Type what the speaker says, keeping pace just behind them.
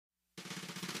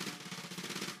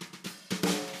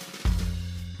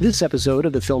This episode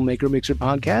of the Filmmaker Mixer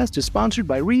podcast is sponsored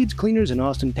by Reed's Cleaners in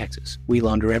Austin, Texas. We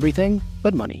launder everything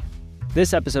but money.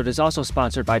 This episode is also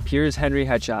sponsored by Piers Henry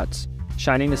Headshots,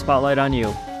 shining the spotlight on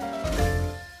you.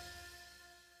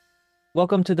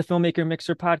 Welcome to the Filmmaker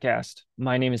Mixer podcast.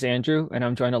 My name is Andrew, and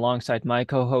I'm joined alongside my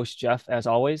co-host Jeff, as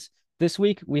always. This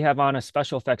week, we have on a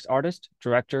special effects artist,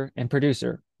 director, and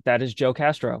producer. That is Joe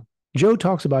Castro. Joe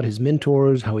talks about his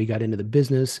mentors, how he got into the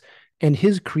business, and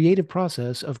his creative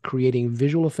process of creating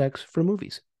visual effects for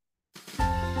movies.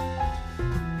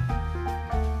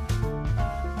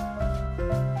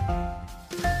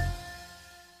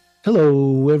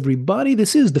 Hello, everybody.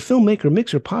 This is the Filmmaker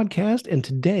Mixer podcast, and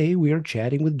today we are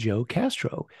chatting with Joe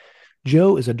Castro.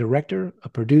 Joe is a director, a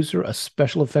producer, a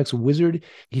special effects wizard.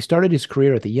 He started his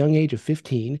career at the young age of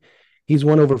 15. He's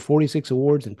won over 46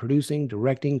 awards in producing,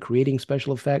 directing, creating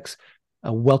special effects.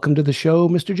 Welcome to the show,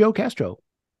 Mr. Joe Castro.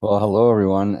 Well, hello,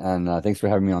 everyone, and thanks for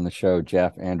having me on the show,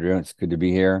 Jeff, Andrew. It's good to be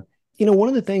here. You know, one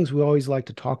of the things we always like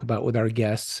to talk about with our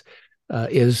guests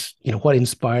is, what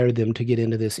inspired them to get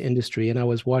into this industry. And I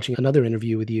was watching another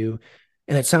interview with you,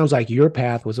 and it sounds like your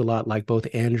path was a lot like both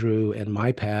Andrew and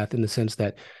my path in the sense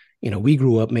that, we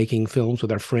grew up making films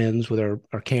with our friends, with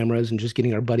our cameras, and just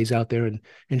getting our buddies out there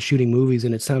and shooting movies.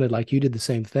 And it sounded like you did the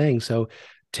same thing. So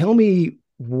tell me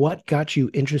what got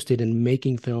you interested in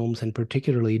making films and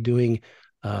particularly doing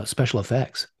special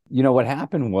effects. What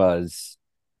happened was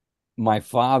my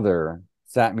father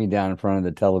sat me down in front of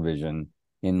the television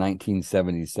in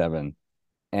 1977,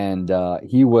 and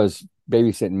he was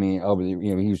babysitting me over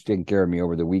he was taking care of me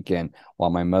over the weekend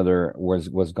while my mother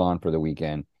was gone for the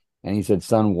weekend. And he said,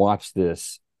 "Son, watch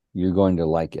this. You're going to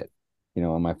like it."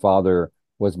 And my father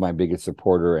was my biggest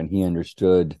supporter, and he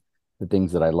understood the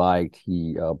things that I liked.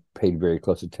 He paid very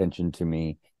close attention to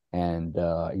me, and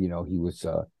he was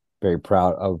very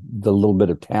proud of the little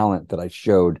bit of talent that I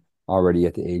showed already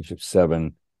at the age of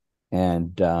 7.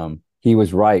 And he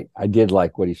was right. I did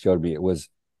like what he showed me. It was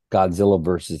Godzilla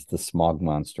versus the Smog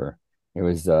Monster. It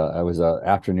was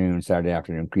a Saturday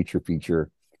afternoon creature feature,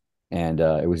 and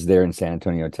it was there in San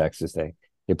Antonio, Texas. They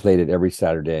played it every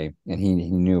Saturday, and he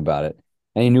knew about it.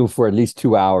 And he knew for at least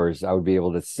 2 hours I would be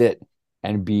able to sit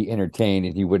and be entertained,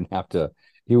 and he wouldn't have to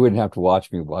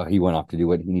watch me while he went off to do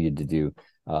what he needed to do.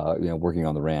 Working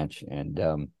on the ranch. And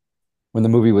when the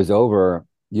movie was over,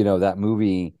 that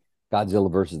movie, Godzilla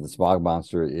versus the Smog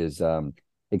Monster, is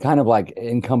it kind of like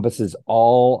encompasses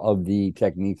all of the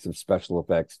techniques of special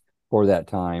effects for that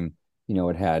time.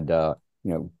 It had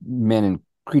men in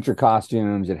creature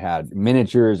costumes, it had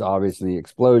miniatures, obviously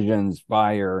explosions,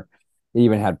 fire. It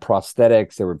even had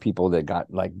prosthetics. There were people that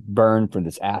got like burned from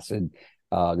this acid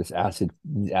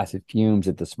fumes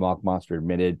that the smog monster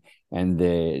emitted, and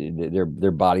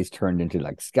their bodies turned into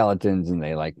like skeletons, and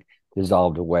they like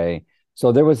dissolved away.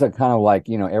 So there was a kind of like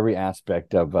every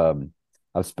aspect of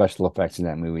special effects in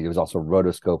that movie. There was also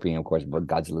rotoscoping, of course, with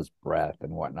Godzilla's breath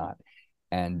and whatnot.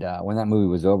 And when that movie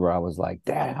was over, I was like,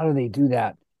 "Dad, how do they do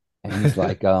that?" And he's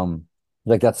like,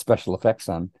 "That's special effects,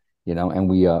 son." And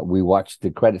we watched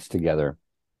the credits together.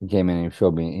 He came in and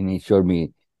he showed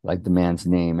me like the man's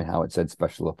name and how it said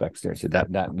special effects there. So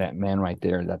that man right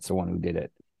there, that's the one who did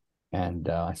it. And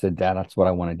I said, "Dad, that's what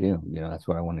I want to do. That's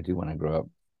what I want to do when I grow up."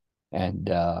 And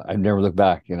I've never looked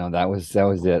back. That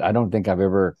was it. I don't think I've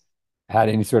ever had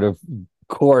any sort of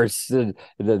course,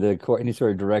 any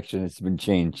sort of direction. It's been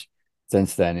changed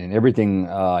since then. And everything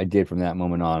I did from that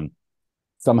moment on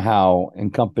somehow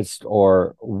encompassed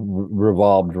or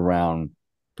revolved around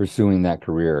pursuing that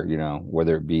career,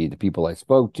 whether it be the people I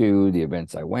spoke to, the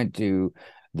events I went to,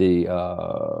 the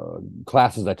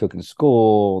classes I took in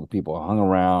school, the people I hung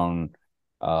around,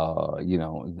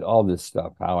 all this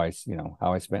stuff, how I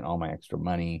spent all my extra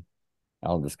money,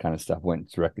 all this kind of stuff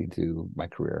went directly to my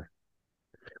career.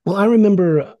 Well, I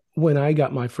remember when I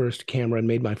got my first camera and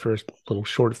made my first little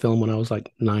short film when I was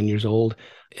like 9 years old.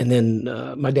 And then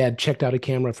my dad checked out a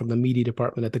camera from the media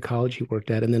department at the college he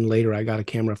worked at. And then later I got a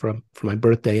camera for my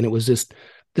birthday. And it was just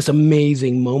this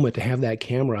amazing moment to have that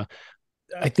camera.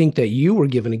 I think that you were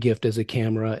given a gift as a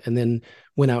camera and then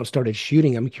went out and started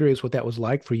shooting. I'm curious what that was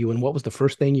like for you. And what was the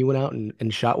first thing you went out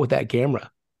and shot with that camera?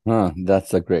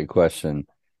 That's a great question.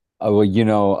 I was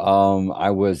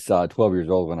 12 years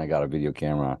old when I got a video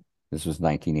camera. This was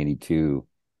 1982,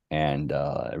 and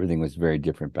everything was very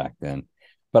different back then.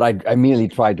 But I immediately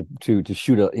tried to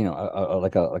shoot like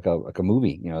a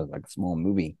movie, like a small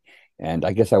movie. And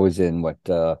I guess I was in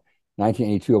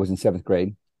 1982. I was in 7th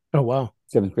grade. Oh wow!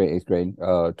 7th grade, 8th grade.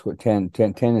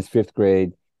 10 is 5th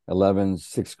grade. 11 is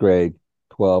 6th grade.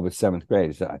 12 is 7th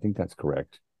grade. So I think that's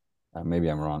correct. Maybe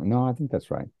I'm wrong. No, I think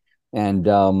that's right. And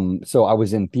so I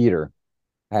was in theater,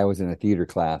 I was in a theater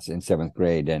class in seventh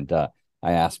grade, and I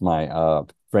asked my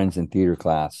friends in theater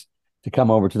class to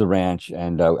come over to the ranch,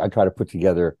 and I try to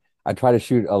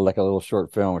shoot like a little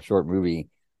short film, a short movie,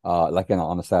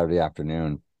 on a Saturday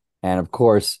afternoon. And of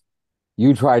course,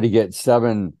 you try to get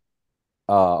seven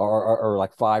or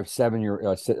like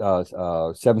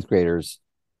 7th graders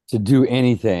to do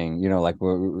anything, like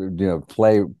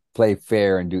play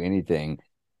fair and do anything,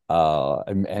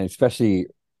 and especially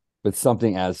with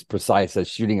something as precise as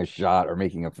shooting a shot or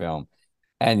making a film.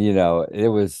 And it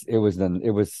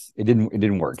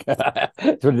didn't work. Put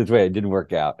it this way, it didn't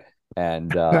work out,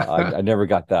 and I never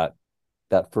got that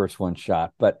first one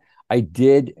shot. But I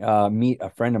did meet a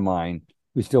friend of mine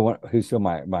who's still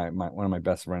my one of my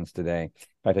best friends today. In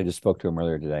fact, I just spoke to him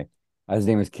earlier today. His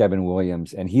name is Kevin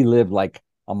Williams, and he lived like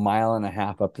a mile and a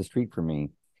half up the street from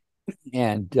me.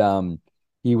 And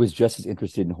he was just as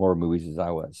interested in horror movies as I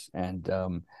was. And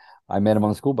I met him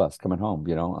on the school bus coming home.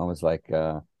 I was like,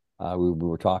 we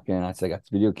were talking. I said, I got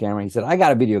this video camera. He said, I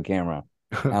got a video camera.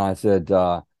 And I said,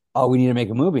 oh, we need to make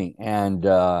a movie. And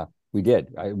we did.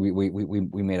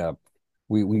 We made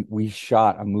we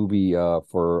shot a movie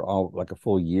for like a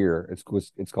full year.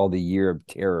 It's called The Year of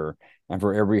Terror. And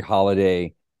for every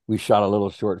holiday, we shot a little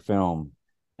short film,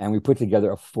 and we put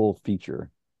together a full feature.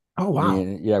 Oh, wow.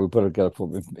 Yeah, we put it together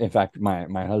full. In fact,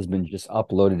 my husband just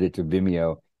uploaded it to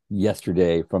Vimeo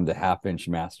yesterday from the half-inch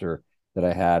master that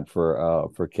I had for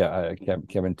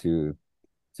Kevin to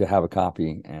have a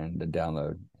copy and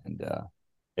download, and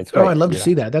it's Oh, great. I'd love to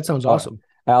see that. That sounds awesome.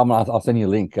 I'll send you a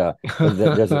link.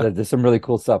 There's some really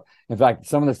cool stuff. In fact,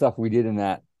 some of the stuff we did in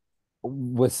that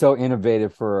was so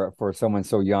innovative for someone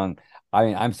so young. I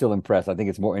mean, I'm still impressed. I think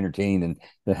it's more entertaining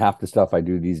than half the stuff I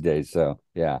do these days. So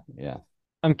yeah.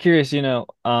 I'm curious,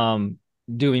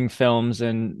 doing films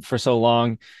and for so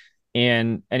long,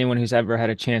 and anyone who's ever had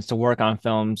a chance to work on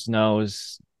films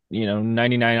knows,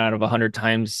 99 out of 100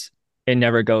 times it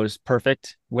never goes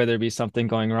perfect, whether it be something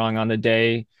going wrong on the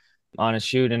day on a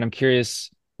shoot. And I'm curious,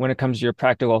 when it comes to your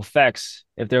practical effects,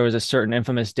 if there was a certain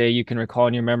infamous day you can recall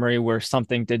in your memory where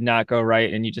something did not go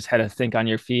right and you just had to think on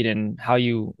your feet and how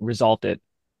you resolved it.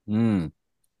 Mm,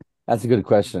 that's a good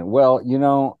question. Well,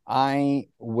 I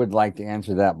would like to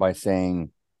answer that by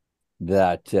saying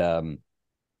that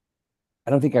I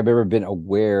don't think I've ever been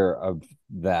aware of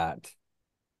that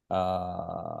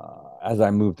as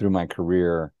I move through my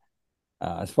career.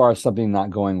 As far as something not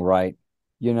going right,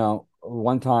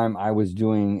 one time I was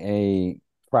doing a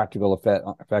practical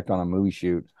effect on a movie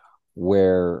shoot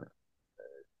where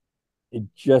it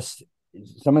just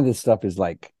some of this stuff is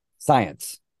like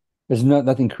science. There's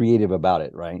nothing creative about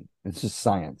it, right? It's just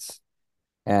science.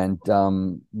 And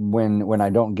when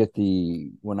I don't get the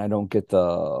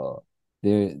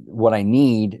what I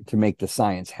need to make the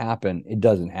science happen, it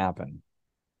doesn't happen.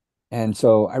 And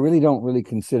so I really don't really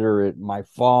consider it my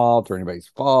fault or anybody's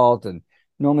fault. And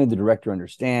normally the director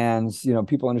understands,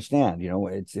 people understand,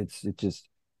 it's just,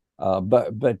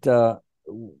 but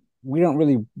we don't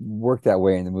really work that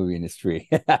way in the movie industry.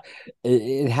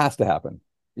 It has to happen.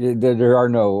 There are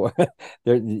no,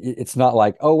 it's not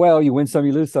like, oh, well, you win some,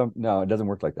 you lose some. No, it doesn't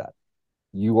work like that.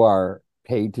 You are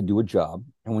paid to do a job.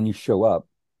 And when you show up,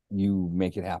 you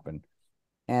make it happen.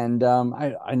 And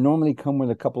I normally come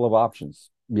with a couple of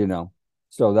options,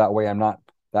 so that way I'm not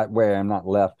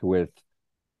left with,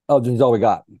 oh, this is all we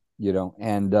got,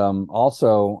 And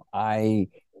also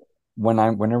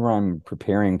whenever I'm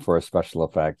preparing for a special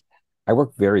effect, I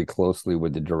work very closally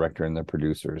with the director and the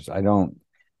producers. I don't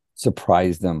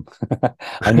surprise them.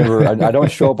 I don't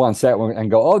show up on set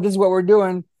and go, oh, this is what we're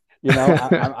doing.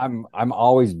 I'm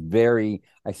always I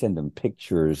send them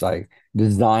pictures. I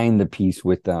design the piece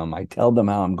with them. I tell them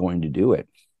how I'm going to do it.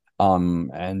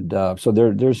 And so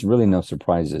there's really no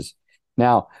surprises.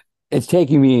 Now, it's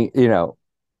taking me,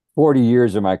 40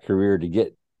 years of my career to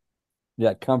get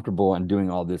that comfortable and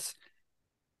doing all this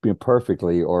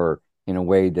perfectly or in a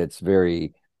way that's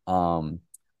very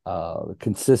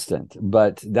consistent.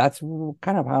 But that's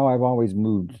kind of how I've always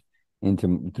moved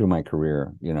through my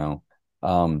career,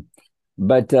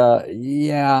 but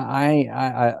yeah,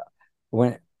 I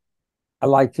when I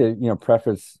like to,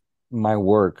 preface my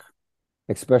work,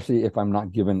 especially if I'm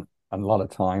not given a lot of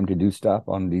time to do stuff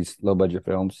on these low budget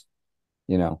films.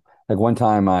 Like one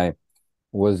time I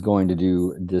was going to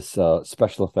do this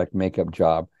special effect makeup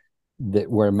job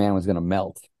where a man was going to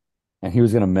melt, and he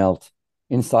was going to melt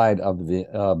inside of the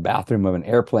bathroom of an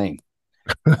airplane.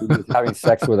 He was having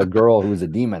sex with a girl who was a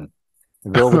demon. The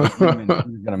girl was a demon.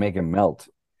 He was going to make him melt.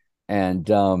 And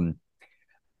it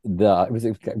was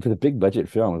for the big budget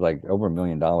film. It was like over $1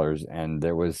 million, and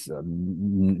there was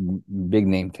big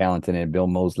name talent in it. Bill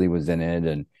Moseley was in it,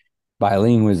 and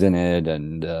Bilene was in it,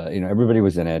 and everybody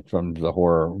was in it from the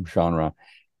horror genre.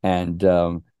 And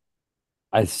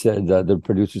I said, the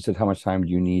producer said, "How much time do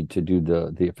you need to do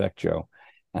the effect, Joe?"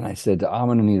 And I said, "I'm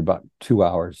going to need about 2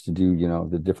 hours to do,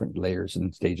 the different layers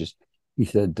and stages." He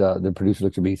said, the producer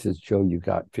looked at me, he says, "Joe, you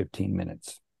got 15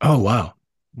 minutes." Oh, wow.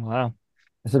 Wow.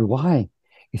 I said, "Why?"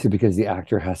 He said, "Because the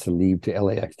actor has to leave to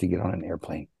LAX to get on an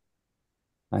airplane."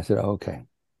 I said, "Oh, okay."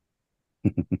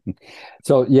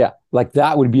 So yeah, like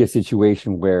that would be a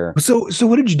situation where, So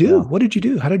what did you you do? know, What did you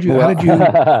do? How well, did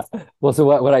you well, so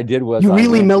what I did was you I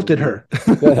really went melted her?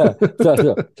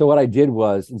 so what I did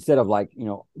was, instead of like,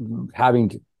 having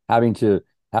to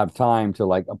have time to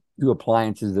like do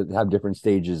appliances that have different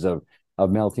stages of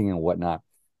melting and whatnot,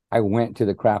 I went to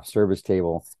the craft service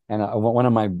table, and one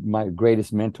of my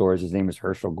greatest mentors, his name is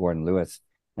Herschel Gordon Lewis,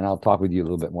 and I'll talk with you a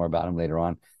little bit more about him later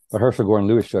on. But Herschel Gordon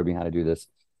Lewis showed me how to do this.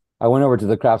 I went over to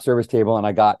the craft service table and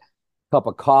I got a cup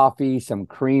of coffee, some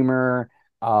creamer,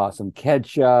 some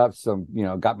ketchup,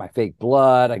 got my fake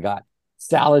blood. I got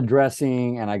salad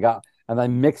dressing, and I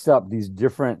mixed up these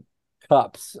different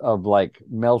cups of like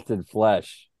melted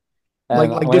flesh. And Like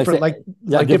when I different say,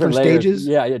 yeah, different different layers. stages?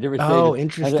 Yeah, different stages. Oh, I said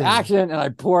interesting. action, and I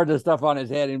poured the stuff on his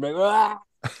head, and like,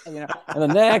 and the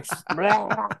next,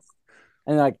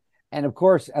 and like, and of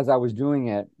course, as I was doing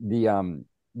it,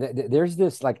 there's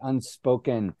this like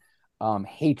unspoken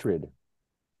hatred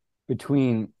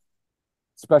between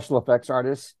special effects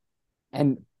artists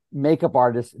and makeup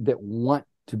artists that want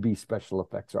to be special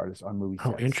effects artists on movie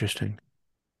Oh, sets, interesting.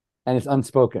 and it's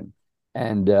unspoken.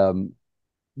 And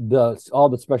the all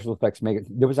the special effects make it.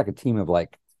 There was like a team of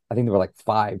like, I think there were like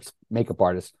 5 makeup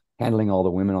artists handling all the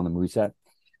women on the movie set,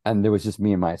 and there was just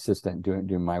me and my assistant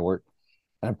doing my work.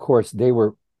 And of course, they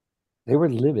were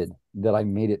livid that I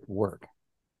made it work.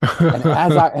 And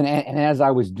as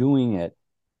I was doing it,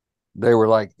 they were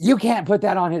like, "You can't put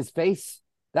that on his face.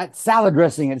 That's salad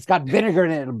dressing. It's got vinegar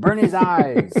in it. It'll burn his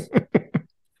eyes.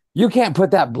 You can't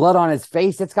put that blood on his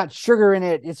face. It's got sugar in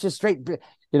it. It's just straight,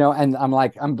 And I'm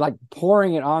like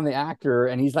pouring it on the actor,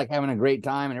 and he's like having a great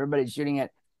time, and everybody's shooting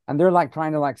it, and they're like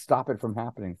trying to like stop it from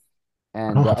happening.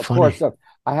 And Oh, of course, funny.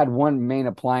 I had one main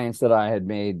appliance that I had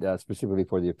made specifically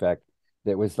for the effect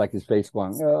that was like his face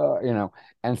going,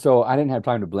 and so I didn't have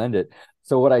time to blend it.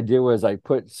 So what I did was I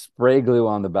put spray glue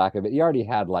on the back of it. He already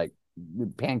had like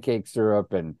pancake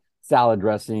syrup and salad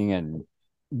dressing and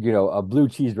a blue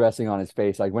cheese dressing on his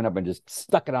face. I went up and just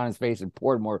stuck it on his face and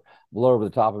poured more blood over the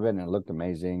top of it, and it looked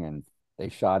amazing. And they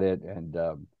shot it. And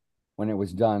when it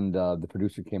was done, the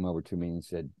producer came over to me and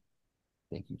said,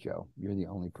 "Thank you, Joe. You're the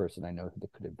only person I know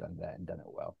that could have done that and done it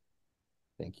well.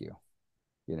 Thank you."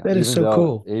 That is Even so though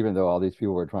cool. even though all these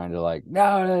people were trying to like,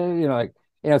 no, no, no, like,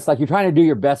 it's like you're trying to do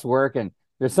your best work, and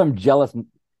there's some jealous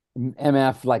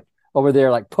MF like over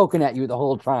there like poking at you the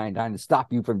whole time, trying to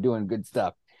stop you from doing good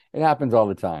stuff. It happens all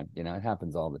the time. It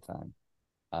happens all the time.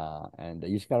 And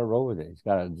you just got to roll with it. You just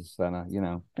got to just kind of, you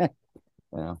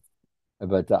know.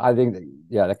 But I think that,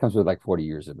 yeah, that comes with like 40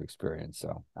 years of experience.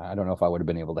 So I don't know if I would have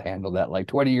been able to handle that like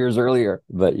 20 years earlier.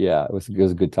 But yeah, it was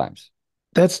good times.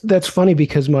 That's funny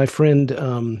because my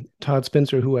friend Todd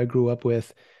Spencer, who I grew up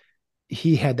with,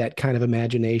 he had that kind of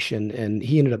imagination, and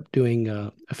he ended up doing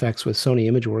effects with Sony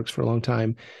ImageWorks for a long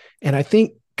time. And I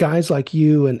think guys like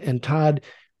you and Todd,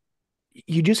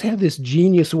 you just have this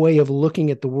genius way of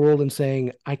looking at the world and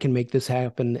saying, I can make this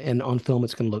happen, and on film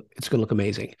it's gonna look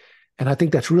amazing. And I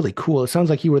think that's really cool. It sounds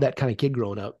like you were that kind of kid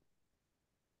growing up.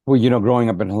 Well, growing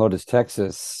up in Helotes,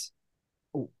 Texas,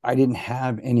 I didn't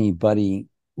have anybody.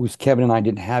 It was Kevin and I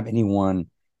didn't have anyone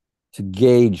to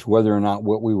gauge whether or not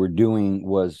what we were doing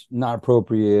was not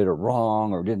appropriate or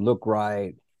wrong or didn't look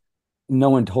right. No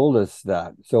one told us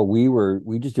that. So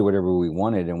we just did whatever we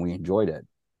wanted, and we enjoyed it,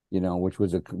 which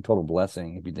was a total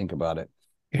blessing if you think about it.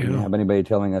 We didn't Yeah. have anybody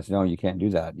telling us, no, you can't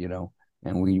do that.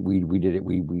 And we did it.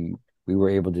 We were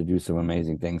able to do some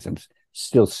amazing things. I'm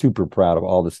still super proud of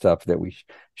all the stuff that we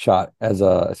shot as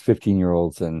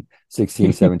 15-year-olds and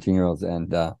 16, 17-year-olds.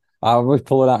 And I always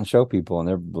pull it out and show people, and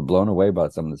they're blown away by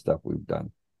some of the stuff we've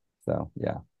done. So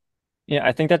yeah. Yeah,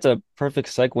 I think that's a perfect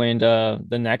segue into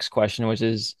the next question, which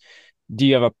is, do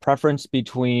you have a preference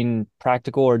between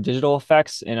practical or digital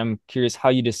effects? And I'm curious how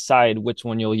you decide which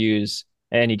one you'll use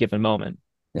at any given moment.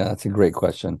 Yeah, that's a great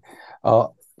question. Uh,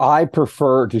 I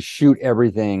prefer to shoot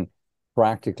everything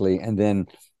practically, and then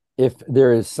if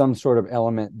there is some sort of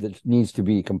element that needs to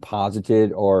be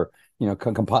composited or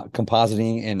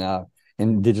compositing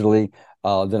in digitally,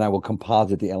 then I will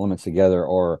composite the elements together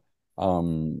or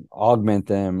augment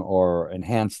them or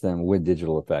enhance them with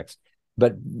digital effects.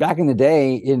 But back in the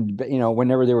day,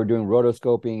 whenever they were doing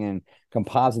rotoscoping and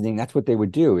compositing, that's what they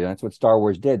would do. And that's what Star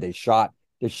Wars did. They shot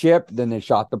the ship, then they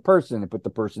shot the person, and put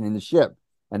the person in the ship.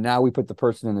 And now we put the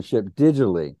person in the ship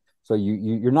digitally. So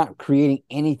you're not creating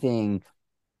anything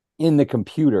in the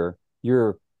computer.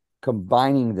 You're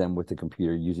combining them with the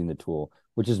computer using the tool,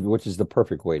 which is the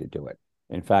perfect way to do it.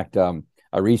 In fact,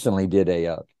 I recently did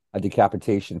a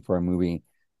decapitation for a movie.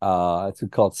 It's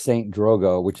called Saint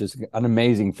Drogo, which is an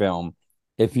amazing film.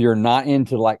 If you're not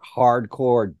into like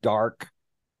hardcore, dark,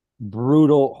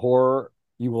 brutal horror,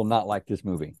 you will not like this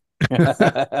movie.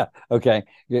 Okay,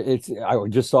 I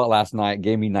just saw it last night. It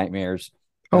gave me nightmares.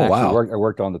 And Oh, actually wow.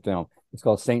 worked on the film. It's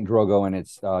called Saint Drogo, and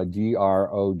it's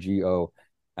Drogo,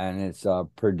 and it's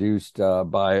produced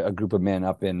by a group of men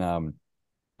up in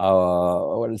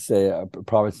what did it say,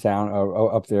 Provincetown,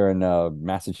 up there in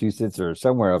Massachusetts or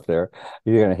somewhere up there.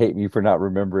 You're gonna hate me for not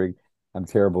remembering. I'm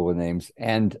terrible with names.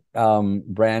 And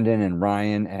Brandon and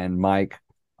Ryan and Mike.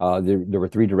 There were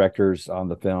three directors on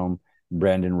the film.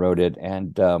 Brandon wrote it,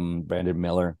 and Brandon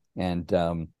Miller.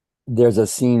 And there's a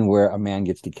scene where a man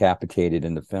gets decapitated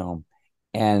in the film,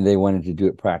 and they wanted to do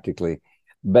it practically.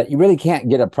 But you really can't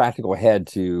get a practical head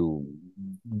to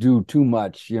do too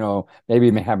much,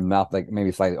 maybe have a mouth like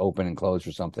maybe slightly open and closed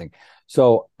or something.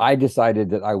 So I decided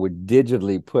that I would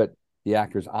digitally put the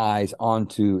actor's eyes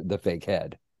onto the fake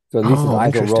head. So at least his Oh,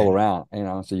 eyes will roll interesting.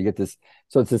 around, so you get this.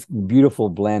 So it's this beautiful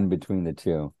blend between the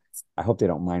two. I hope they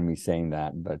don't mind me saying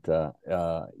that, but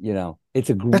it's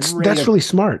a great, That's really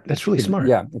smart. That's really smart.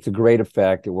 yeah, it's a great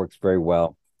effect. It works very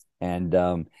well. And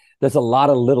there's a lot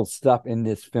of little stuff in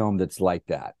this film that's like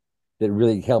that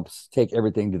really helps take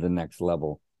everything to the next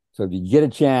level. So if you get a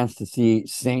chance to see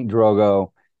Saint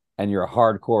Drogo and you're a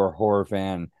hardcore horror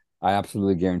fan, I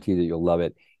absolutely guarantee that you'll love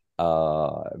it.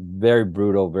 Very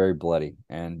brutal, very bloody,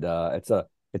 and it's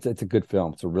a good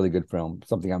film. It's a really good film.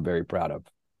 Something I'm very proud of.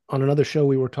 On another show,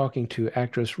 we were talking to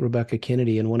actress Rebecca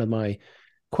Kennedy, and one of my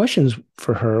questions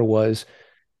for her was,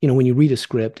 when you read a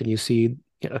script and you see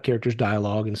a character's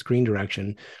dialogue and screen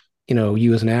direction,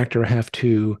 you as an actor have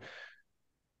to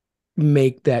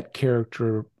make that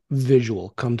character visual,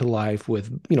 come to life with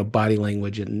body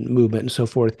language and movement and so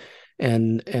forth.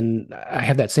 And I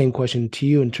have that same question to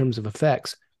you in terms of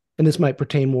effects. And this might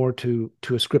pertain more to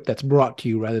a script that's brought to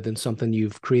you rather than something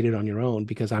you've created on your own,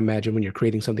 because I imagine when you're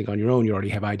creating something on your own, you already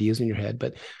have ideas in your head.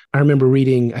 But I remember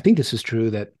reading, I think this is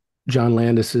true, that John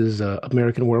Landis's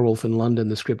American Werewolf in London,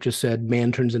 the script just said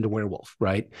man turns into werewolf,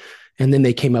 right? And then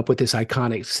they came up with this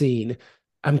iconic scene.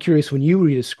 I'm curious, when you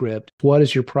read a script, what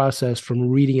is your process from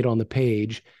reading it on the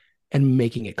page and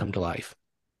making it come to life?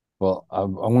 Well, I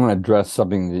want to address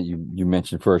something that you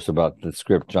mentioned first about the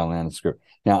script, John Landis script.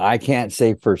 Now, I can't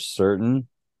say for certain,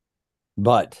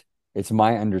 but it's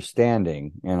my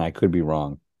understanding, and I could be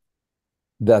wrong,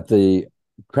 that the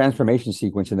transformation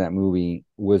sequence in that movie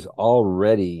was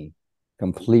already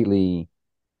completely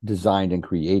designed and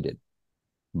created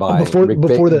Oh, by before Rick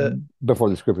before Baker the before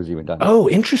the script was even done. oh,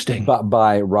 interesting. But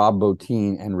by Rob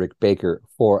Bottin and Rick Baker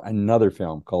for another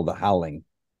film called The Howling.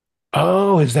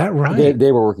 Oh, is that They right?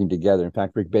 they were working together. In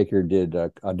fact, Rick Baker did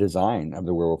a design of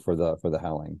the werewolf for the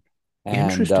Howling,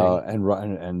 and Interesting.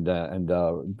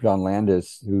 John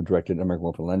Landis, who directed American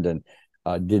Werewolf in London,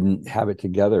 didn't have it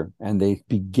together, and they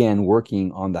began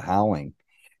working on the Howling.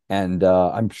 And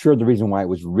I'm sure the reason why it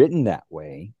was written that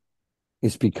way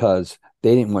is because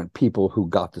they didn't want people who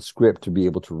got the script to be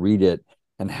able to read it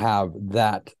and have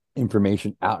that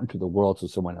information out into the world so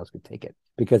someone else could take it,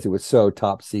 because it was so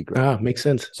top secret. Ah, makes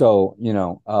sense. So,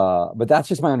 but that's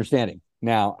just my understanding.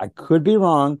 Now, I could be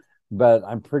wrong, but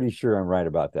I'm pretty sure I'm right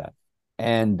about that.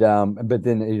 And but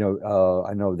then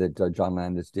I know that John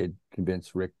Landis did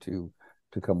convince Rick to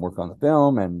come work on the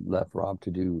film and left Rob to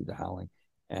do The Howling.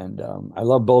 And I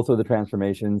love both of the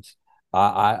transformations.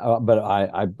 But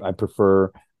I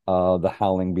prefer The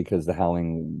Howling, because The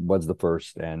Howling was the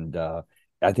first, and I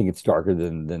think it's darker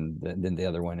than the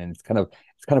other one, and it's kind of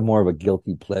more of a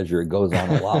guilty pleasure. It goes on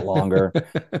a lot longer,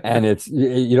 and it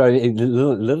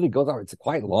literally goes on. It's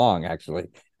quite long, actually.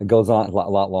 It goes on a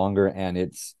lot longer, and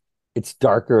it's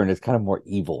darker, and it's kind of more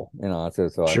evil,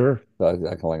 Sure. I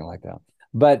kind of like that.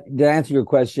 But to answer your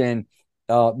question,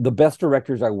 the best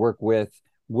directors I work with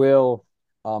will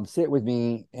sit with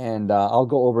me, and I'll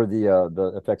go over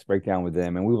the effects breakdown with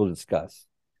them, and we will discuss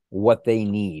what they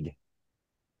need,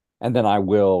 and then I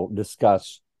will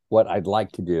discuss what I'd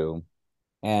like to do.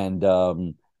 And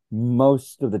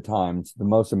most of the times, the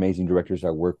most amazing directors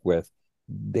I work with,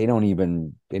 they won't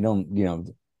even tell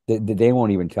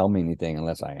me anything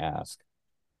unless I ask,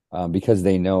 because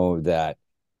they know that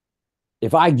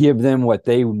if I give them what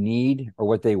they need or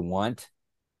what they want,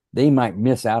 they might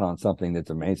miss out on something that's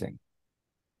amazing.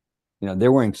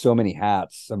 They're wearing so many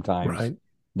hats sometimes Right.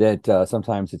 that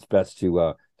sometimes it's best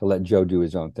to let Joe do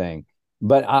his own thing.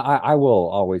 But I will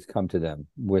always come to them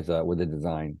with a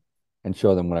design and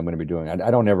show them what I'm going to be doing.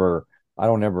 I don't ever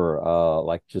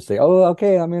like just say, oh,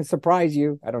 okay, I'm going to surprise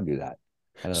you. I don't do that.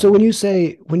 I So don't.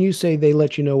 when you say they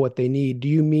let you know what they need,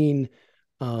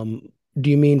 um do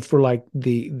you mean for like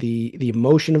the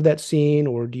emotion of that scene,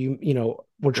 or do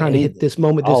we're trying to Any hit this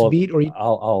moment, this all of beat, or you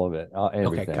all of it, okay,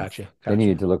 everything. gotcha, They gotcha.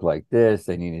 needed to look like this.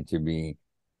 They needed to be,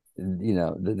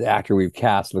 the actor we've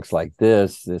cast looks like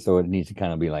this, so it needs to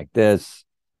kind of be like this.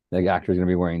 The actor is going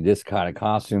to be wearing this kind of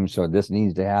costume, so this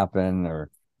needs to happen. Or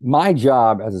my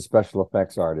job as a special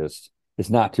effects artist is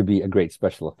not to be a great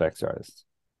special effects artist.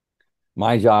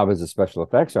 My job as a special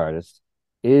effects artist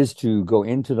is to go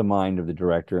into the mind of the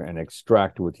director and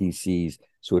extract what he sees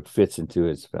so it fits into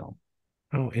his film.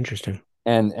 Oh, interesting.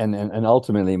 And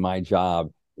ultimately my job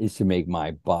is to make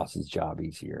my boss's job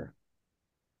easier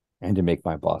and to make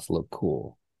my boss look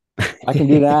cool. I can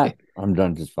do that. I'm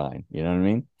done just fine. You know what I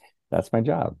mean? That's my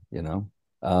job.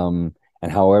 And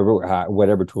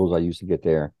whatever tools I use to get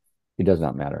there, it does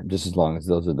not matter, just as long as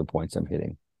those are the points I'm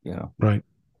hitting. Right.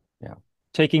 Yeah.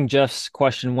 Taking Jeff's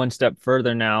question one step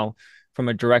further now, from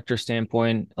a director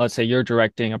standpoint, let's say you're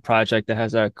directing a project that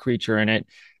has a creature in it.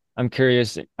 I'm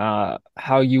curious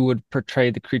how you would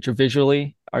portray the creature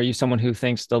visually. Are you someone who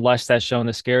thinks the less that's shown,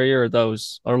 the scarier,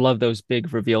 or love those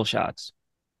big reveal shots?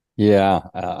 Yeah.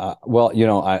 Well,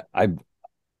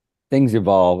 things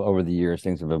evolve over the years.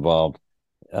 Things have evolved.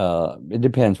 It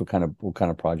depends what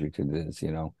kind of project it is.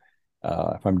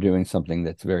 If I'm doing something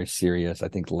that's very serious, I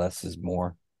think less is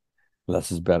more.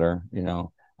 Less is better.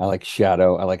 I like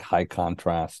shadow. I like high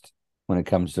contrast when it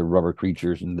comes to rubber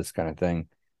creatures and this kind of thing.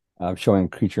 Showing a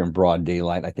creature in broad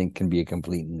daylight, I think, can be a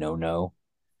complete no-no.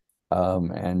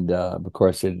 And of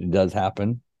course, it does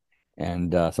happen.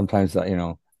 And sometimes,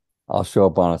 I'll show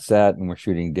up on a set and we're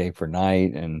shooting day for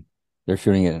night, and they're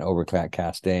shooting it an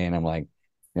overcast day, and I'm like,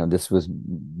 this was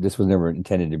never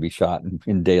intended to be shot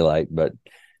in daylight, but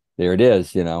there it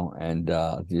is. And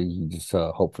you just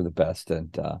hope for the best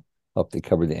and hope they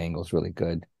cover the angles really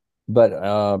good. But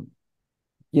I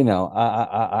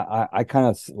kind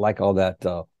of like all that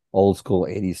old school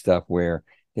 '80s stuff where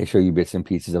they show you bits and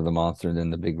pieces of the monster and then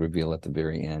the big reveal at the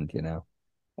very end.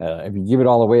 If you give it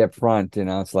all away up front,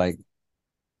 it's like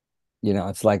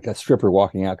a stripper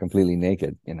walking out completely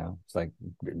naked. It's like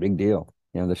big deal.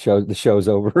 The show's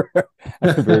over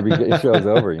at the very beginning. The show's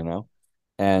over.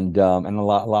 And a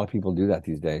lot of people do that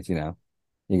these days. You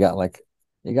got like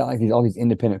all these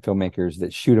independent filmmakers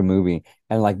that shoot a movie,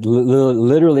 and like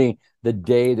literally the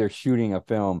day they're shooting a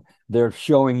film, they're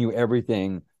showing you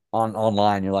everything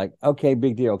online. You're like, okay,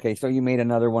 big deal. Okay, so you made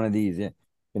another one of these.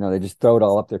 They just throw it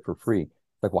all up there for free.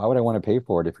 Like, why would I want to pay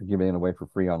for it if you're giving it away for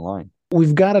free online?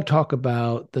 We've got to talk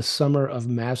about the Summer of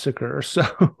Massacre. So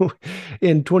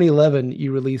in 2011,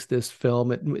 you released this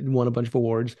film. It won a bunch of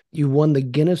awards. You won the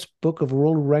Guinness Book of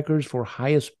World Records for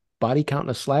highest body count in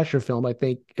a slasher film. I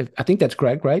think that's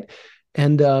correct, right?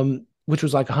 And which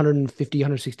was like 150,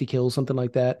 160 kills, something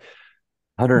like that.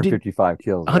 Did 155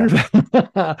 kills, yeah.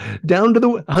 100 down to the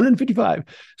 155.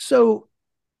 So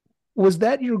was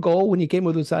that your goal when you came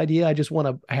with this idea? I just want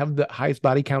to have the highest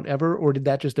body count ever, or did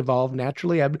that just evolve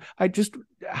naturally?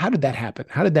 How did that happen?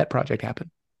 How did that project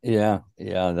happen? Yeah,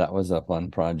 yeah, that was a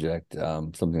fun project.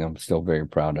 Something I'm still very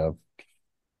proud of.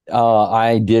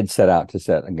 I did set out to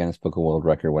set a Guinness Book of World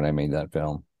Record when I made that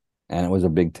film, and it was a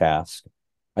big task.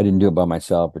 I didn't do it by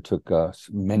myself. It took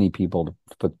many people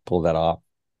to pull that off,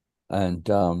 and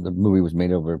the movie was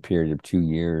made over a period of 2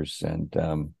 years. And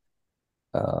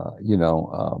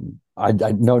I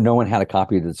know no one had a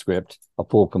copy of the script, a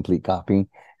full complete copy,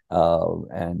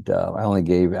 and I only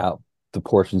gave out the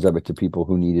portions of it to people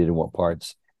who needed and what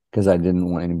parts, because I didn't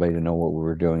want anybody to know what we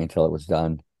were doing until it was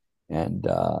done, and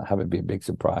have it be a big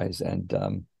surprise. And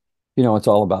it's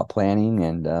all about planning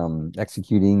and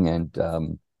executing, and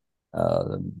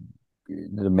uh,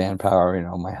 the manpower.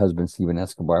 My husband Steven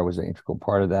Escobar was an integral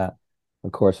part of that.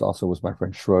 Of course, also was my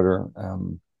friend Schroeder,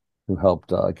 who helped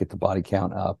get the body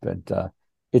count up. And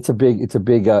it's a big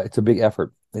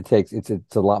effort.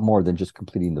 It's a lot more than just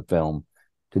completing the film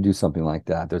to do something like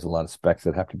that. There's a lot of specs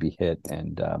that have to be hit,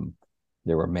 and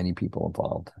there were many people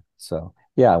involved. So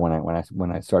yeah,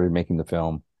 when I started making the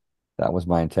film, that was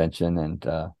my intention, and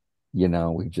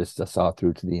we just saw it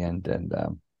through to the end,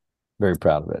 and very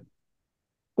proud of it.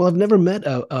 Well, I've never met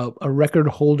a record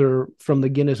holder from the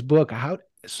Guinness Book.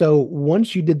 So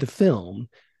once you did the film,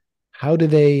 how do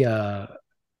they?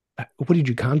 What did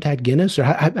you contact Guinness, or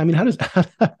I mean, how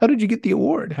did you get the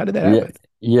award? How did that Yeah, happen?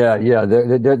 Yeah.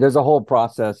 There's a whole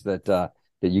process that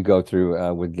you go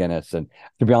through with Guinness, and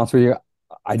to be honest with you,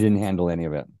 I didn't handle any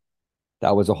of it.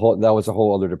 That was a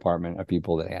whole other department of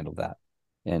people that handled that,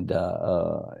 and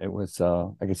it was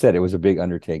like I said, it was a big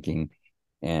undertaking,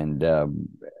 and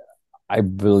I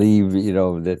believe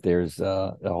that there's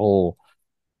a whole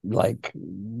like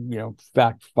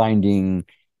fact finding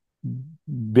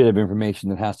bit of information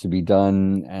that has to be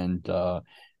done, and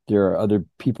there are other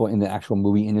people in the actual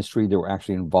movie industry that were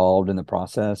actually involved in the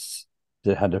process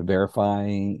that had to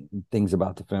verify things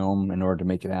about the film in order to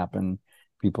make it happen.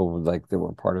 People like that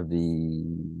were part of the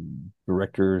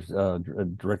directors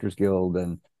guild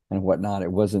and whatnot.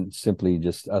 It wasn't simply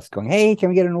just us going, "Hey, can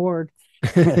we get an award?"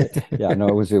 Yeah, no,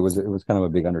 it was kind of a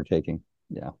big undertaking.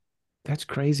 Yeah. That's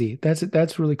crazy.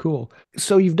 That's really cool.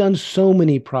 So you've done so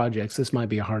many projects. This might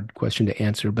be a hard question to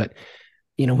answer, but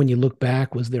when you look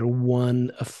back, was there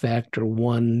one effect or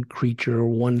one creature or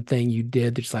one thing you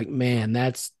did that's like, man,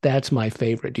 that's my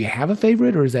favorite? Do you have a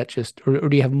favorite, or is that just, or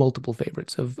do you have multiple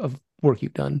favorites of work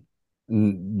you've done?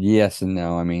 Yes and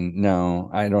no. I mean,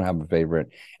 no, I don't have a favorite.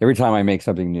 Every time I make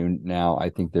something new now, I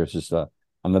think there's just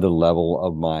another level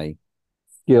of my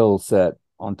skill set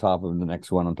on top of the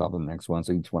next one, on top of the next one.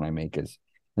 So each one I make and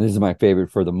this is my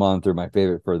favorite for the month or my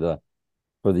favorite for the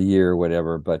year or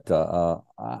whatever. But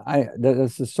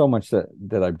there's just so much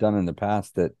that I've done in the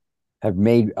past that have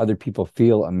made other people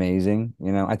feel amazing.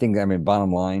 I think, I mean,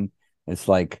 bottom line, it's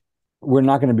like we're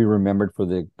not going to be remembered for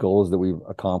the goals that we've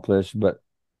accomplished, but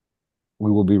we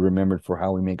will be remembered for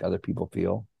how we make other people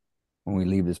feel when we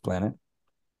leave this planet.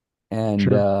 And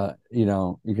Sure.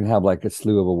 you can have like a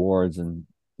slew of awards and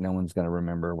no one's going to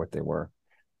remember what they were.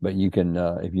 But you can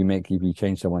if you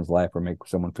change someone's life or make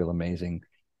someone feel amazing,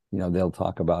 they'll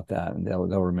talk about that and they'll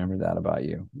remember that about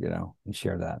you, and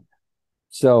share that.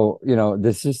 So,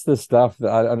 this is the stuff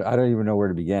that I don't even know where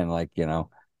to begin. Like,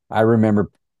 I remember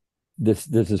this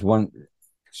is one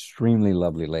extremely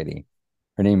lovely lady.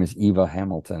 Her name is Eva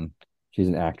Hamilton. She's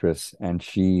an actress, and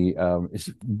she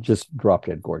is just drop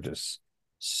dead gorgeous,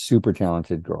 super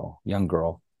talented girl,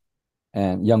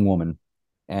 and young woman.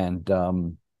 And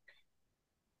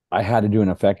I had to do an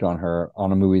effect on her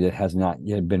on a movie that has not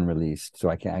yet been released, so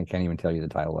I can't even tell you the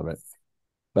title of it.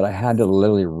 But I had to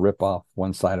literally rip off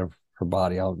one side of her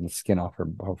body, all the skin off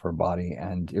her body,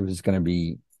 and it was going to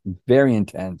be very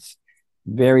intense,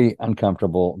 very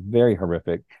uncomfortable, very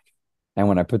horrific. And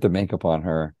when I put the makeup on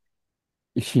her,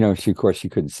 she of course she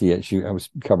couldn't see it. I was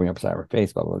covering up side of her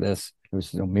face, blah blah. This there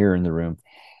was no mirror in the room,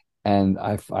 and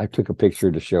I took a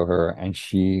picture to show her, and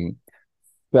she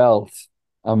felt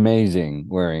amazing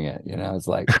wearing it. It's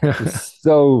like it's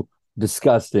so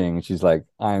disgusting. She's like,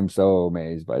 I'm so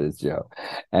amazed by this show,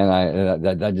 and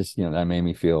that just that made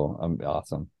me feel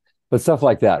awesome. But stuff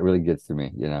like that really gets to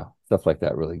me. Stuff like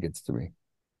that really gets to me.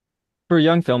 For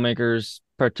young filmmakers,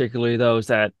 particularly those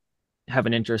that have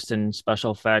an interest in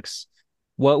special effects,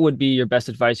 what would be your best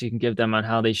advice you can give them on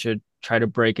how they should try to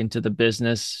break into the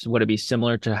business? Would it be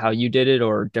similar to how you did it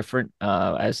or different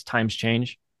as times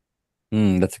change?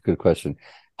 That's a good question.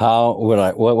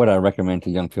 What would I recommend to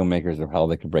young filmmakers of how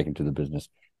they can break into the business?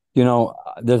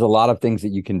 There's a lot of things that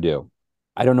you can do.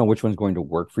 I don't know which one's going to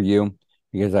work for you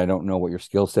because I don't know what your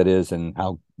skill set is and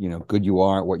how, good you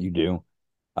are at what you do.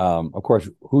 Of course,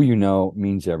 who you know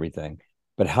means everything,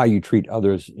 but how you treat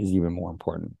others is even more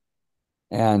important.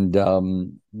 And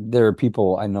there are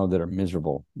people I know that are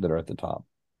miserable that are at the top.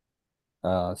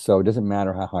 So it doesn't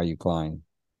matter how high you climb,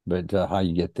 but how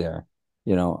you get there.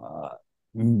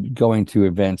 Going to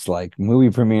events like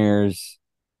movie premieres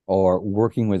or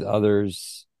working with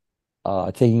others,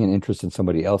 taking an interest in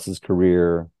somebody else's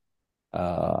career,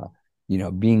 uh,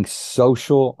 being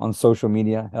social on social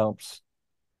media helps.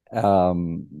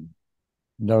 Um,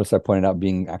 Notice I pointed out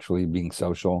being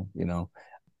social.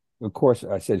 Of course,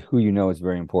 I said who you know is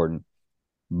very important,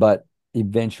 but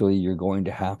eventually you're going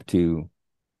to have to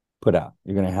put out.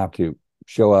 You're going to have to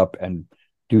show up and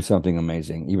do something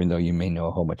amazing, even though you may know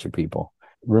a whole bunch of people.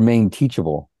 Remain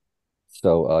teachable.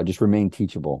 So just remain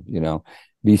teachable.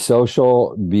 Be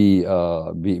social. Be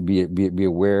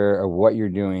aware of what you're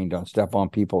doing. Don't step on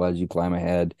people as you climb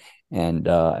ahead, and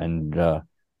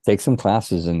take some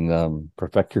classes and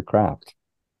perfect your craft.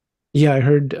 Yeah, I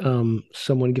heard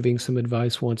someone giving some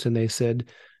advice once, and they said,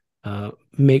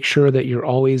 make sure that you're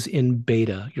always in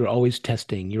beta. You're always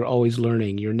testing. You're always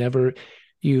learning. You're never,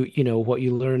 what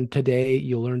you learn today,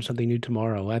 you'll learn something new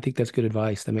tomorrow. I think that's good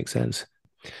advice. That makes sense.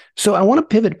 So I want to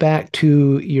pivot back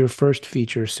to your first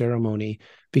feature ceremony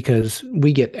because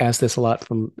we get asked this a lot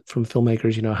from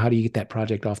filmmakers. How do you get that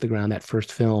project off the ground, that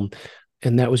first film?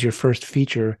 And that was your first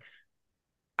feature.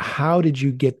 how did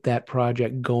you get that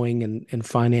project going and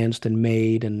financed and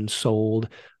made and sold?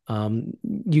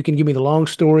 You can give me the long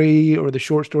story or the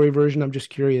short story version. I'm just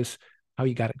curious how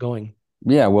you got it going.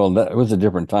 Yeah, well, that it was a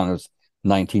different time. It was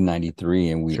 1993,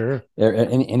 and Sure.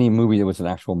 any movie that was an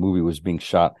actual movie was being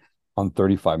shot on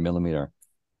 35 millimeter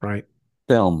Right.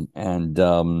 film, and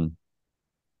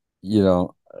you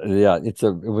know, yeah, it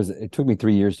took me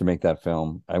 3 years to make that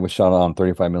film. I was shot on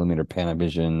 35 millimeter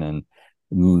Panavision, and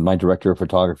my director of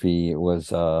photography was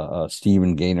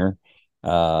Stephen Gaynor.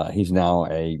 He's now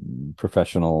a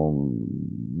professional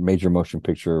major motion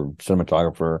picture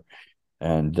cinematographer,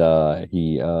 and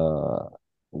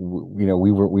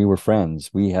we were friends.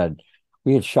 We had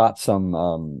shot some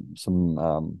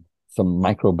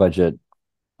micro budget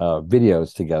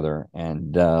videos together,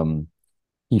 and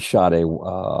he shot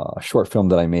a short film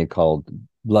that I made called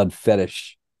Blood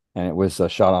Fetish, and it was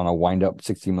shot on a wind up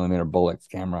 60 millimeter Bolex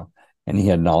camera, and he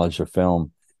had knowledge of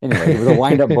film. Anyway, it was a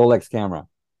wind up Bolex camera,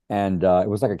 and it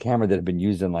was like a camera that had been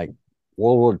used in like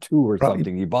World War II or Right.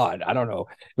 something. He bought, I don't know,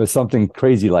 it was something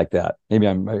crazy like that. Maybe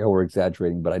I'm over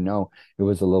exaggerating, but I know it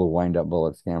was a little wind up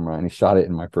Bolex camera, and he shot it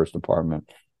in my first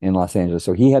apartment in Los Angeles.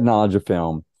 So he had knowledge of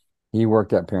film. He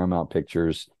worked at Paramount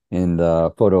Pictures in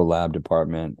the photo lab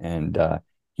department, and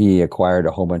he acquired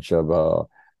a whole bunch of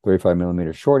 35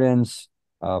 millimeter short ends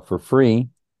for free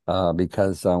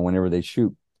because whenever they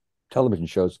shoot television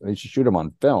shows, they should shoot them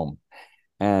on film.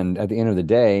 And at the end of the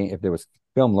day, if there was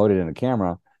film loaded in a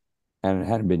camera and it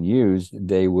hadn't been used,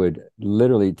 they would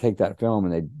literally take that film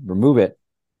and they'd remove it,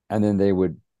 and then they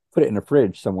would put it in a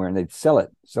fridge somewhere, and they'd sell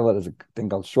it as a thing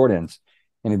called short ends.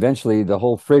 And eventually, the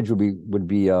whole fridge would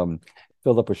be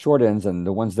filled up with short ends, and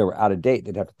the ones that were out of date,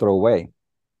 they'd have to throw away,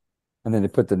 and then they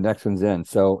put the next ones in.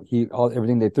 So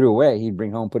everything they threw away, he'd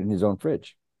bring home, put it in his own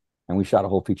fridge, and we shot a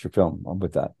whole feature film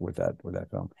with that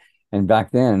film. And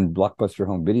back then, Blockbuster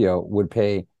Home Video would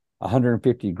pay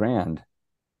 150 grand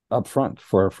up front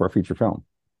for a feature film.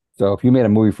 So if you made a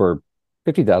movie for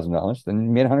 $50,000, then you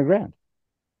made 100 grand.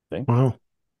 See? Wow.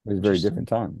 It was a very different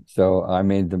time. So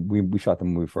we shot the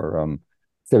movie for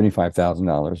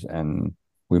 $75,000, and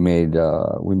we made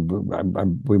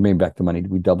back the money.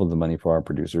 We doubled the money for our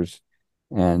producers,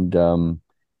 and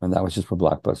that was just for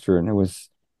Blockbuster. And it was,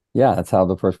 yeah, that's how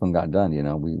the first one got done.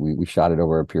 We shot it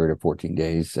over a period of 14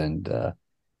 days, and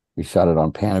we shot it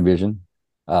on Panavision.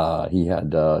 He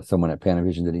had someone at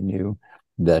Panavision that he knew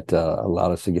that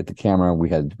allowed us to get the camera. We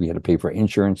had to pay for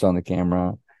insurance on the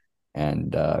camera,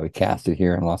 and we cast it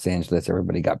here in Los Angeles.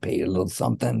 Everybody got paid a little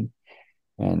something,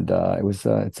 and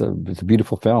it's a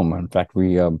beautiful film. In fact,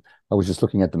 I was just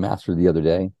looking at the master the other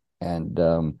day, and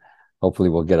hopefully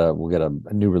we'll get a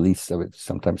new release of it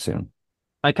sometime soon.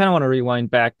 I kind of want to rewind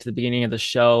back to the beginning of the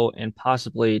show and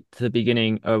possibly to the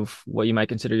beginning of what you might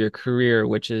consider your career,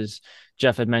 which is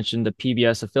Jeff had mentioned the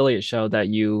PBS affiliate show that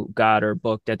you got or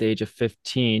booked at the age of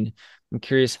 15. I'm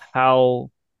curious how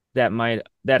that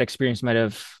experience might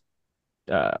have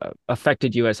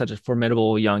affected you at such a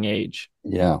formidable young age.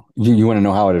 Yeah. You want to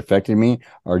know how it affected me,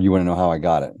 or you want to know how I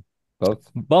got it? Both?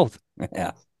 Both.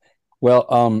 Yeah.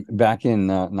 Well, back in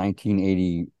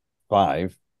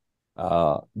 1985,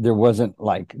 there wasn't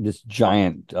like this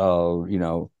giant,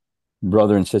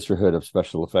 brother and sisterhood of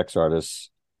special effects artists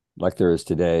like there is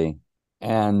today.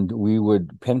 And we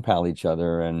would pen pal each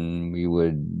other, and we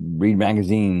would read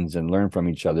magazines and learn from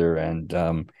each other. And,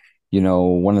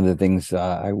 one of the things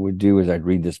I would do is I'd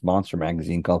read this monster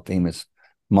magazine called Famous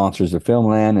Monsters of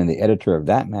Filmland. And the editor of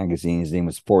that magazine, his name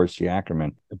was Forrest G.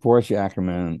 Ackerman. Forrest G.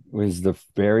 Ackerman was the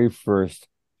very first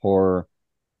horror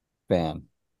fan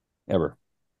ever.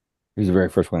 He was the very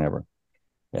first one ever.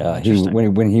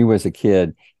 When he was a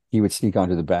kid, he would sneak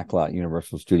onto the backlot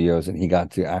Universal Studios, and he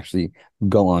got to actually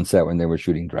go on set when they were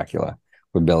shooting Dracula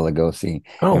with Bela Lugosi.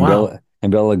 Oh, and wow.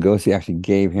 Bela Lugosi actually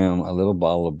gave him a little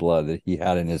bottle of blood that he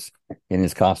had in his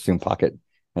costume pocket.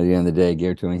 At the end of the day,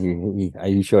 gave it to him. He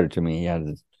showed it to me. He had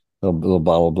this little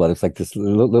bottle of blood. It's like this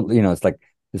little, it's like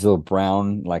this little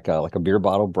brown, like a beer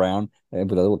bottle brown,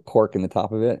 with a little cork in the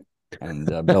top of it. And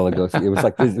Bela Lugosi, it was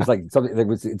like this. It was like something that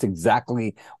was. It's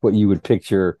exactly what you would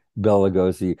picture Bela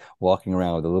Lugosi walking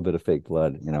around with a little bit of fake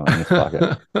blood, in his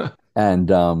pocket. And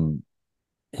Bela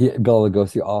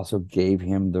Lugosi also gave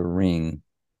him the ring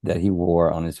that he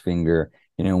wore on his finger.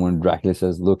 When Dracula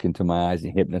says, "Look into my eyes,"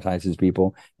 and hypnotizes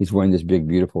people, he's wearing this big,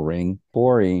 beautiful ring.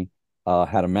 Corey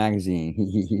had a magazine.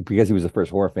 He because he was the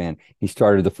first horror fan, he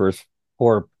started the first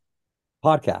horror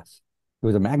podcast. It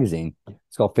was a magazine.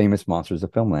 It's called Famous Monsters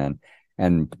of Filmland.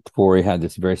 And Corey had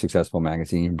this very successful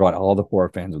magazine. He brought all the horror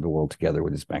fans of the world together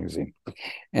with this magazine.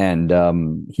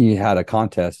 And he had a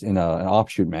contest in an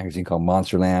offshoot magazine called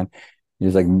Monsterland. He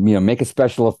was like, make a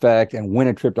special effect and win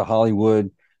a trip to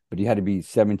Hollywood, but you had to be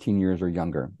 17 years or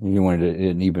younger. You wanted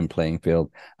an even playing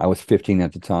field. I was 15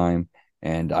 at the time,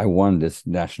 and I won this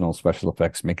national special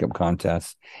effects makeup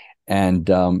contest. And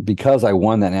because I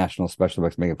won that national special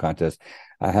effects makeup contest,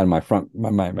 I had my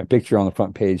picture on the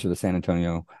front page of the San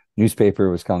Antonio newspaper.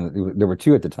 It was there were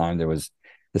two at the time. There was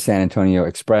the San Antonio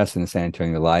Express and the San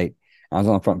Antonio Light. I was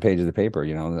on the front page of the paper.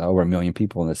 Over 1 million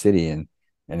people in the city, and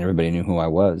everybody knew who I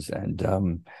was. And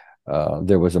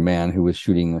there was a man who was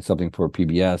shooting something for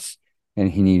PBS, and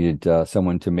he needed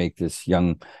someone to make this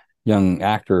young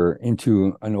actor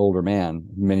into an older man,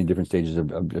 many different stages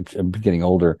of getting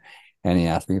older. And he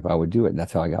asked me if I would do it. And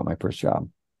that's how I got my first job,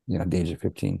 at the age of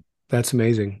 15. That's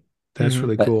amazing. That's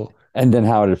really But, cool. and then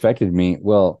how it affected me,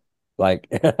 well, like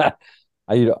I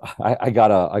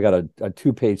got a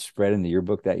 2-page spread in the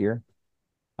yearbook that year.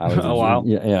 I was, Oh, wow.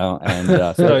 and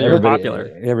so So you were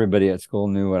popular. everybody at school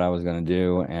knew what I was going to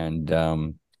do, and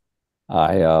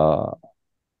I, all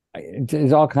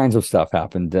kinds of stuff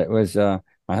happened. It was my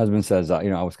husband says, I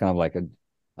was kind of like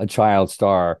a child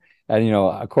star, and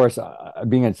of course,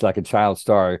 being like a child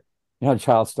star,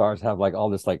 child stars have like all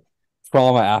this like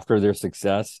trauma after their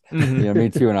success. Mm-hmm. Me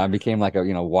too, and I became like a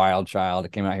wild child. I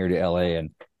came out here to LA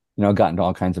and got into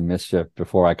all kinds of mischief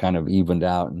before I kind of evened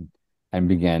out and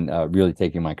began really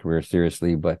taking my career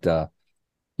seriously. But it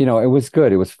was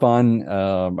good. It was fun.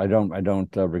 I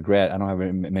don't regret. I don't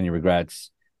have many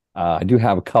regrets. I do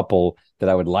have a couple that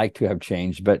I would like to have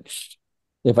changed, but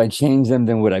if I change them,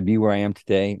 then would I be where I am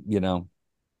today?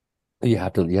 You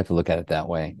have to look at it that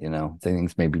way.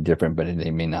 Things may be different, but they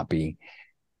may not be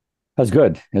as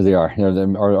good as they are.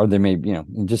 Or they may,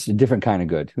 just a different kind of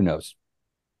good. Who knows?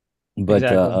 But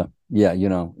Exactly. yeah,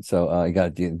 so you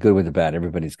got the good with the bad.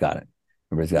 Everybody's got it.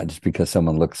 Everybody's got it. Just because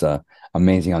someone looks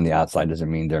amazing on the outside doesn't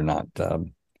mean they're not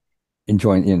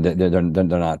enjoying. They're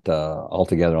not all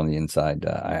together on the inside.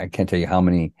 I can't tell you how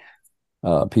many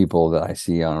people that I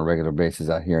see on a regular basis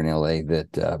out here in LA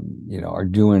that are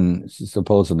doing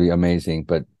supposedly amazing,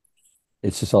 but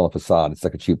it's just all a facade. It's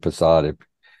like a cheap facade.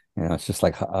 It's just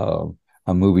like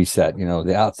a movie set.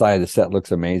 The outside of the set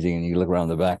looks amazing, and you look around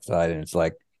the backside, and it's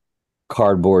like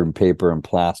cardboard and paper and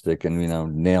plastic and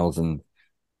nails and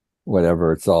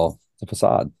whatever. It's all a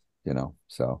facade.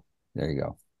 So there you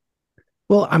go.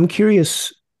 Well, I'm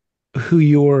curious who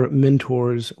your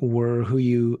mentors were, who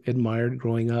you admired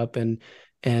growing up, and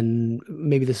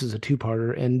maybe this is a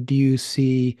two-parter. And do you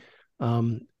see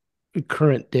um,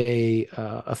 current day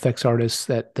effects artists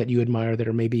that you admire that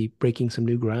are maybe breaking some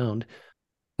new ground?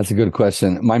 That's a good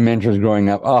question. My mentors growing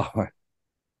up,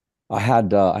 I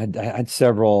had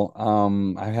several.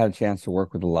 I had a chance to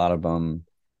work with a lot of them,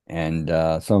 and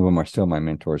some of them are still my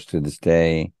mentors to this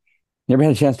day. Never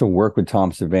had a chance to work with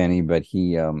Tom Savani, but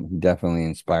he definitely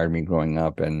inspired me growing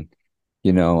up. And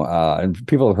and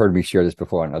people have heard me share this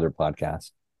before on other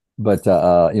podcasts. But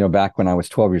back when I was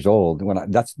 12 years old,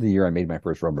 that's the year I made my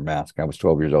first rubber mask. I was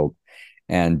 12 years old,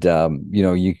 and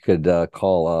you could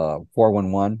call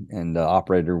 411, and the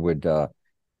operator would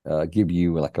give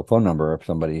you like a phone number of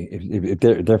somebody. If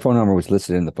their phone number was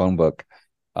listed in the phone book,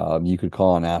 you could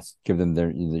call and give them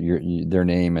their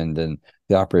name, and then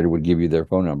the operator would give you their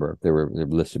phone number if they're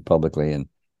listed publicly. And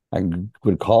I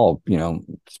would call,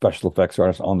 special effects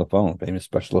artists on the phone, famous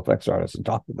special effects artists, and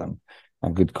talk to them. I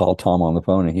could call Tom on the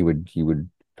phone, and he would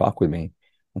talk with me.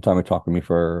 One time he talked with me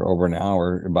for over an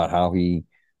hour about how he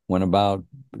went about,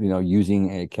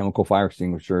 using a chemical fire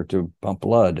extinguisher to pump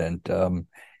blood. And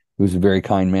he was a very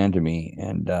kind man to me.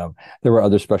 And there were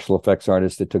other special effects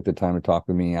artists that took the time to talk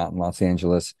with me out in Los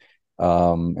Angeles.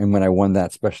 And when I won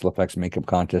that special effects makeup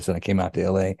contest and I came out to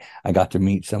LA, I got to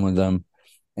meet some of them.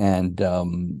 And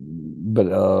but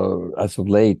as of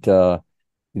late, I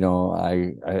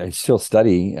still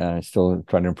study. I still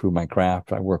try to improve my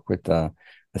craft. I've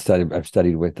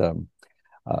studied with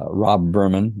Rob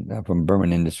Berman from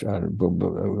Berman Industry,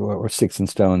 or Sticks and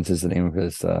Stones is the name of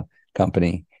his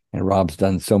company. And Rob's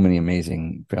done so many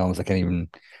amazing films. I can't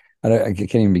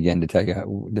even begin to tell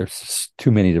you. There's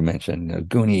too many to mention.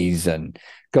 Goonies and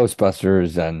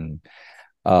Ghostbusters and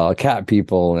Cat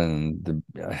People and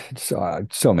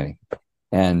so many.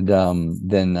 And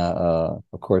then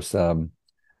of course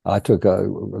I took a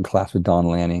class with Don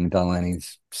Lanning. Don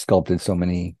Lanning's sculpted so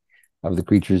many of the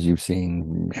creatures you've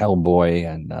seen, Hellboy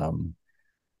and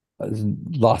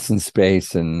Lost in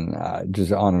Space, and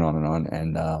just on and on and on.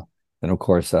 And then of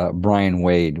course Brian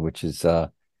Wade, which is just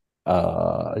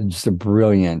a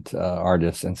brilliant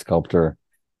artist and sculptor.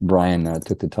 Brian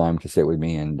took the time to sit with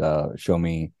me and show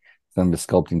me some of the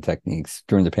sculpting techniques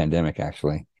during the pandemic.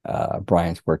 Actually,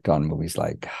 Brian's worked on movies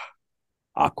like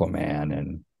Aquaman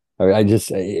and I just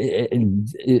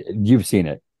you've seen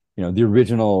it. The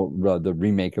original, the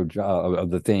remake of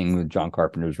The Thing, John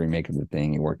Carpenter's remake of The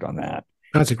Thing. He worked on that,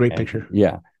 That's a great and picture.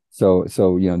 yeah. So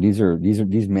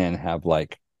these men have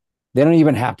like they don't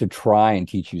even have to try and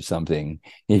teach you something.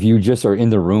 If you just are in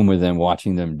the room with them,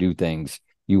 watching them do things,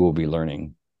 you will be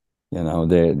learning.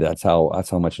 That's how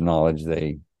much knowledge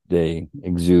they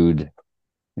exude.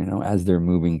 As they're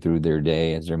moving through their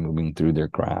day, as they're moving through their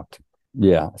craft.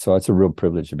 Yeah, so it's a real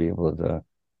privilege to be able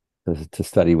to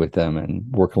study with them and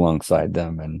work alongside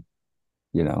them, and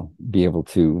be able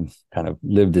to kind of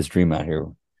live this dream out here,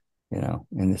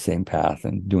 in the same path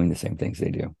and doing the same things they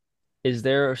do. Is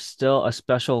there still a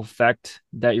special effect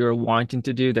that you're wanting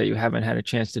to do that you haven't had a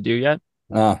chance to do yet?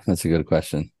 That's a good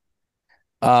question.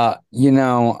 I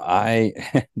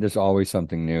there's always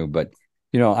something new, but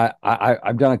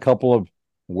I've done a couple of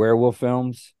werewolf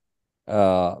films,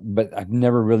 but I've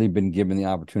never really been given the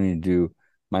opportunity to do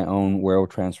my own werewolf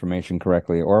transformation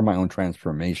correctly or my own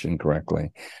transformation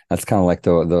correctly. That's kind of like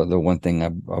the one thing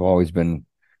I've always been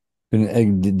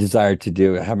desired to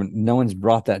do. No one's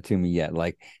brought that to me yet.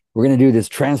 Like, we're gonna do this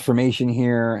transformation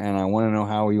here, and I want to know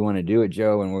how you want to do it,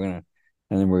 Joe. And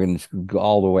then we're gonna go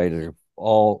all the way to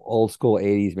all old school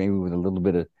 80s, maybe with a little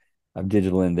bit of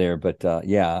digital in there. But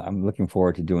yeah, I'm looking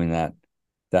forward to doing that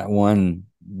one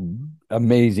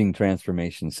amazing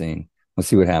transformation scene. We'll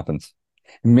see what happens.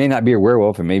 It may not be a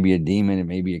werewolf, it may be a demon, it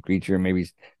may be a creature, maybe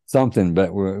something,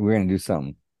 but we're gonna do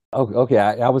something. Okay,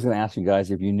 I was gonna ask you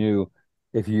guys if you knew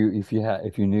if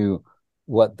you knew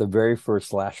what the very first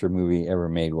slasher movie ever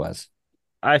made was.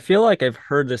 I feel like I've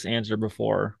heard this answer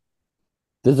before.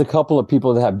 There's a couple of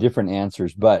people that have different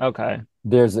answers, but Okay.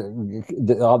 there's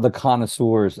all the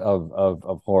connoisseurs of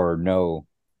horror know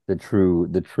the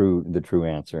true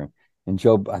answer. And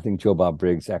I think Joe Bob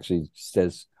Briggs actually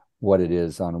says what it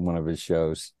is on one of his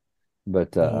shows.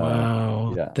 But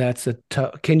Wow, yeah, that's a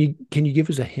tough. Can you give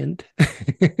us a hint?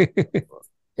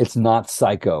 it's not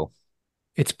Psycho.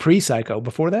 It's pre-Psycho.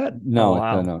 Before that? Oh, No,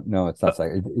 wow. no, it's not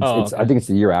Psycho. It's I Okay. think it's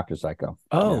the year after Psycho.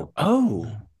 Yeah.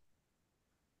 Oh,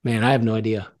 man, I have no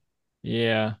idea.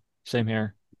 Yeah. Same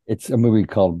here. It's a movie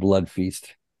called Blood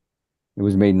Feast. It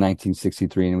was made in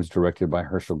 1963 and it was directed by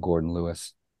Herschel Gordon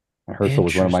Lewis. And Herschel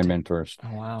was one of my Interesting. mentors.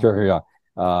 Oh, wow. Sure, yeah.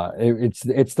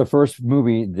 It's the first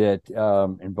movie that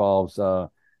involves a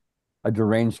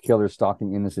deranged killer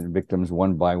stalking innocent victims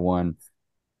one by one,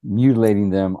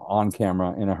 mutilating them on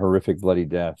camera in a horrific bloody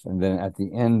death. And then at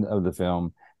the end of the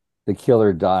film, the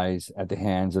killer dies at the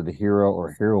hands of the hero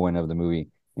or heroine of the movie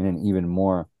in an even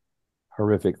more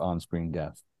horrific on-screen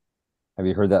death. Have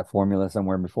you heard that formula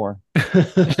somewhere before? A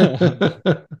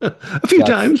few That's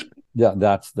times. yeah,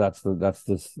 that's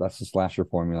the slasher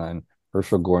formula, and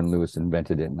Herschel Gordon Lewis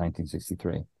invented it in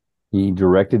 1963. He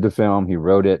directed the film, he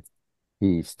wrote it,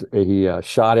 he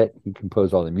shot it, he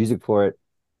composed all the music for it,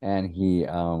 and he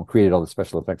created all the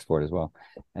special effects for it as well.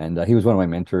 And he was one of my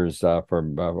mentors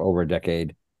for over a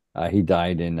decade. He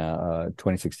died in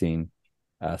 2016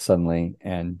 suddenly,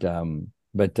 and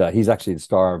but he's actually the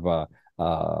star of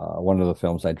one of the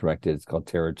films I directed. It's called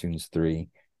Terror Tunes 3.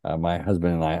 My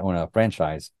husband and I own a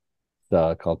franchise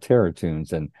called Terror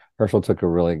Tunes, and Herschel took a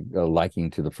really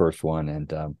liking to the first one,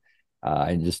 and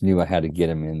I just knew I had to get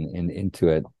him into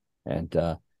it.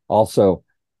 And also,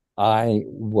 I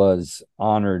was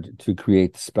honored to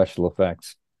create the special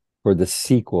effects for the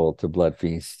sequel to Blood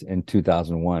Feast in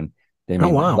 2001. Oh,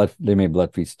 wow. They made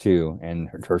Blood Feast 2, and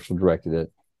Herschel directed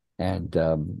it, and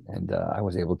I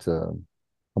was able to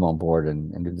come on board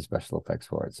and do the special effects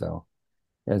for it. So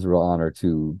it was a real honor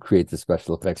to create the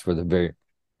special effects for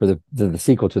the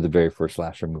sequel to the very first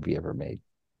slasher movie ever made.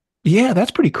 Yeah,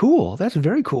 that's pretty cool. That's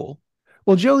very cool.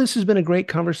 Well, Joe, this has been a great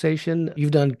conversation. You've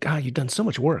done so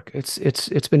much work.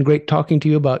 It's been great talking to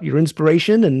you about your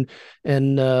inspiration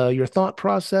and your thought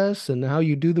process and how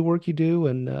you do the work you do.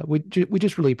 And we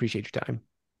just really appreciate your time.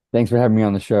 Thanks for having me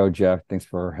on the show, Jeff. Thanks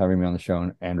for having me on the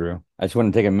show, Andrew. I just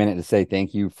want to take a minute to say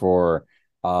thank you for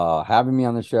having me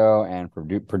on the show and for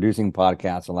producing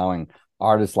podcasts, allowing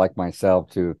artists like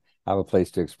myself to have a place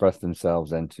to express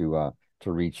themselves and to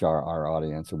reach our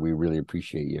audience. We really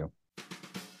appreciate you.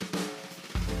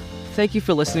 Thank you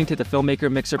for listening to the Filmmaker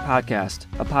Mixer podcast,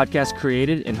 a podcast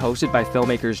created and hosted by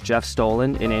filmmakers Jeff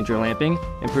Stolen and Andrew Lamping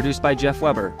and produced by Jeff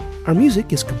Weber. Our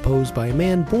music is composed by a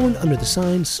man born under the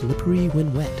sign Slippery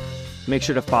When Wet. Make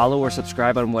sure to follow or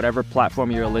subscribe on whatever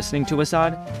platform you're listening to us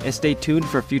on, and stay tuned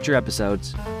for future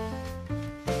episodes.